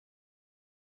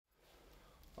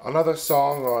Another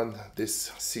song on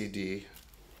this CD,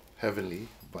 Heavenly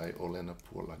by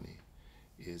Ōlenapualani,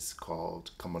 is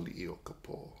called Kamali.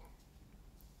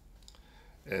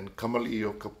 And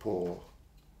Kamali,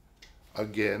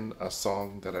 again, a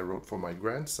song that I wrote for my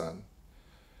grandson.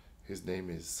 His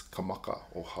name is Kamaka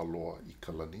o Haloa I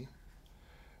Kalani.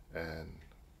 And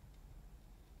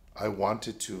I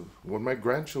wanted to, when my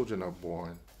grandchildren are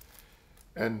born,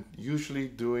 and usually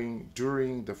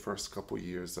during the first couple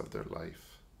years of their life,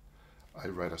 I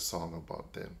write a song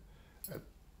about them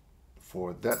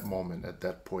for that moment, at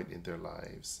that point in their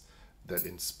lives, that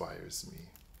inspires me.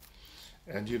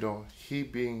 And you know, he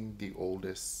being the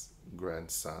oldest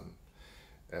grandson,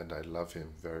 and I love him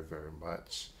very, very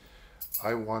much,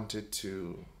 I wanted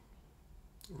to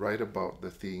write about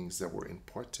the things that were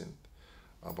important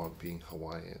about being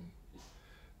Hawaiian,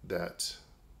 that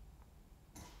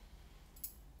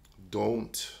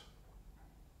don't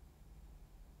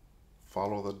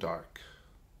follow the dark.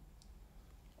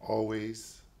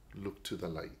 Always look to the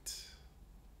light.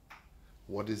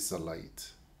 What is the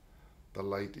light? The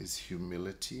light is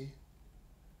humility.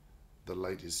 The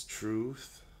light is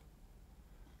truth.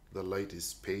 The light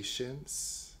is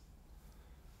patience.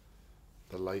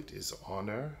 The light is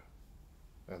honor.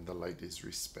 And the light is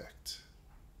respect.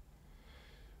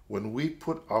 When we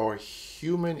put our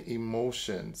human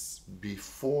emotions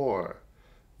before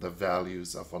the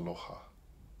values of aloha,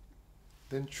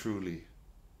 then truly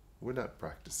we're not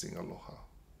practicing aloha.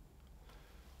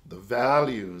 The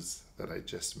values that I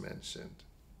just mentioned,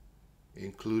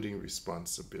 including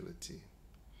responsibility,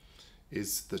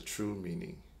 is the true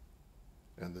meaning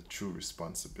and the true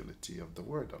responsibility of the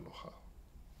word aloha.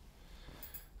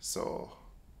 So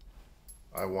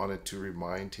I wanted to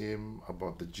remind him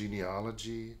about the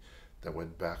genealogy that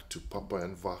went back to Papa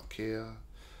and Wakea,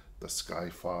 the Sky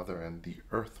Father and the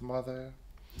Earth Mother.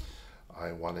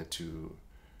 I wanted to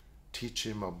teach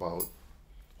him about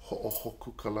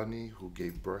Ho'ohokukalani, who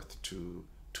gave birth to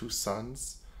 2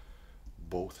 sons,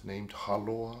 both named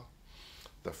Haloa.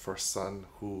 The first son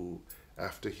who,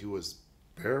 after he was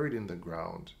buried in the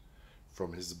ground,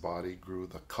 from his body grew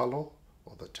the kalo,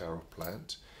 or the taro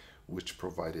plant, which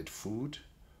provided food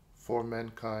for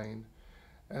mankind.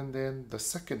 And then the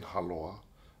second Haloa,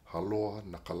 Haloa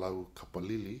Nakalau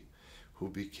Kapalili, who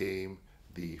became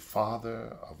the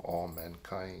father of all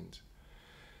mankind.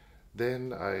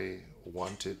 Then I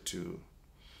wanted to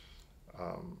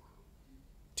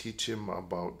teach him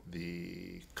about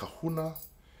the kahuna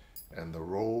and the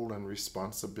role and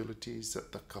responsibilities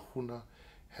that the kahuna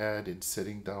had in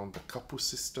setting down the kapu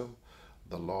system,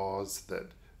 the laws that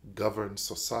govern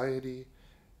society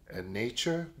and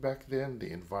nature back then,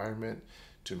 the environment,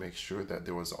 to make sure that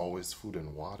there was always food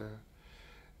and water.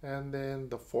 And then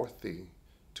the fourth thing,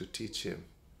 to teach him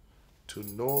to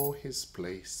know his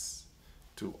place,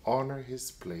 to honor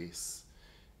his place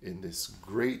in this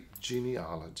great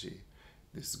genealogy,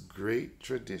 this great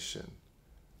tradition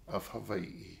of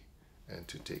Hawaii, and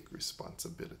to take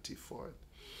responsibility for it.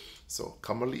 So,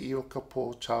 Kamali'io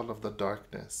Kapo, child of the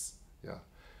darkness. Yeah,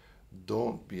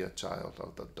 don't be a child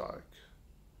of the dark.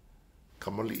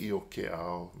 Kamali'io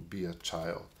Ke'au, be a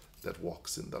child that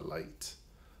walks in the light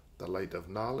of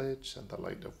knowledge and the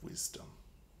light of wisdom.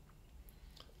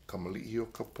 Kamali'io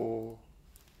Kapo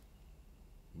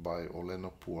by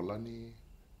Ōlenapualani,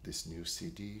 this new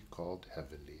CD called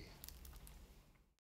Heavenly.